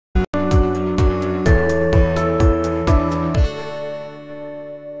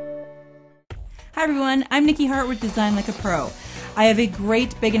everyone, I'm Nikki Hart with Design Like a Pro. I have a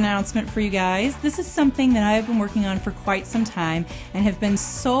great big announcement for you guys. This is something that I have been working on for quite some time and have been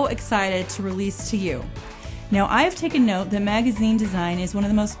so excited to release to you. Now, I have taken note that magazine design is one of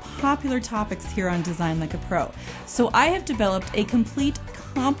the most popular topics here on Design Like a Pro. So I have developed a complete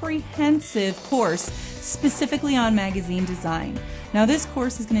comprehensive course specifically on magazine design. Now, this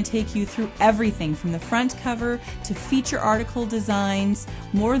course is going to take you through everything from the front cover to feature article designs,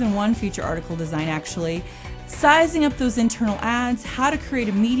 more than one feature article design actually, sizing up those internal ads, how to create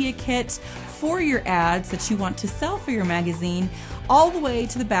a media kit for your ads that you want to sell for your magazine, all the way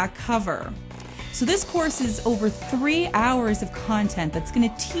to the back cover. So this course is over 3 hours of content that's going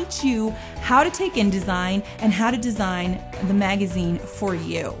to teach you how to take InDesign and how to design the magazine for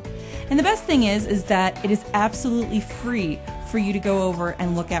you. And the best thing is that it is absolutely free for you to go over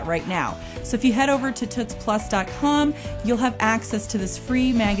and look at right now. So if you head over to tutsplus.com, you'll have access to this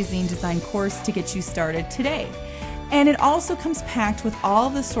free magazine design course to get you started today. And it also comes packed with all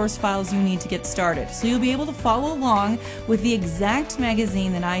the source files you need to get started. So you'll be able to follow along with the exact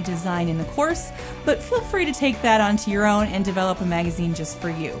magazine that I designed in the course, but feel free to take that onto your own and develop a magazine just for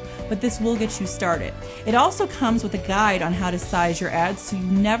you. But this will get you started. It also comes with a guide on how to size your ads, so you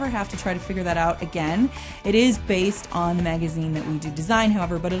never have to try to figure that out again. It is based on the magazine that we do design,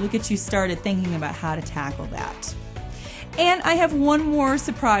 however, but it'll get you started thinking about how to tackle that. And I have one more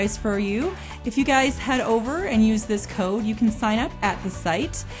surprise for you. If you guys head over and use this code, you can sign up at the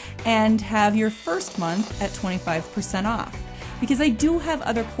site and have your first month at 25% off. Because I do have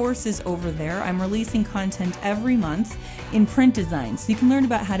other courses over there. I'm releasing content every month in print design. So you can learn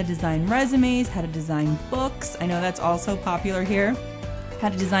about how to design resumes, how to design books. I know that's also popular here. How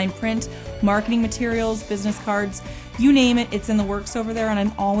to design print, marketing materials, business cards, you name it, it's in the works over there, and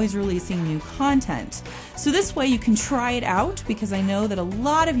I'm always releasing new content. So this way you can try it out, because I know that a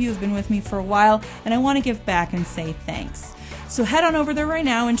lot of you have been with me for a while and I want to give back and say thanks. So head on over there right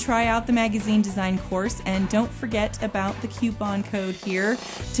now and try out the magazine design course, and don't forget about the coupon code here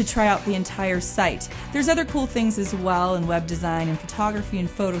to try out the entire site. There's other cool things as well in web design and photography and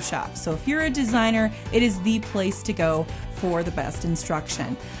Photoshop. So if you're a designer, it is the place to go for the best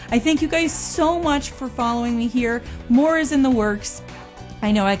instruction. I thank you guys so much for following me here. More is in the works.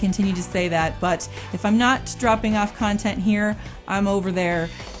 I know I continue to say that, but if I'm not dropping off content here, I'm over there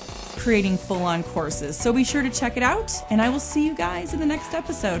creating full-on courses. So be sure to check it out, and I will see you guys in the next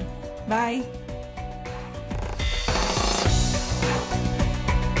episode. Bye.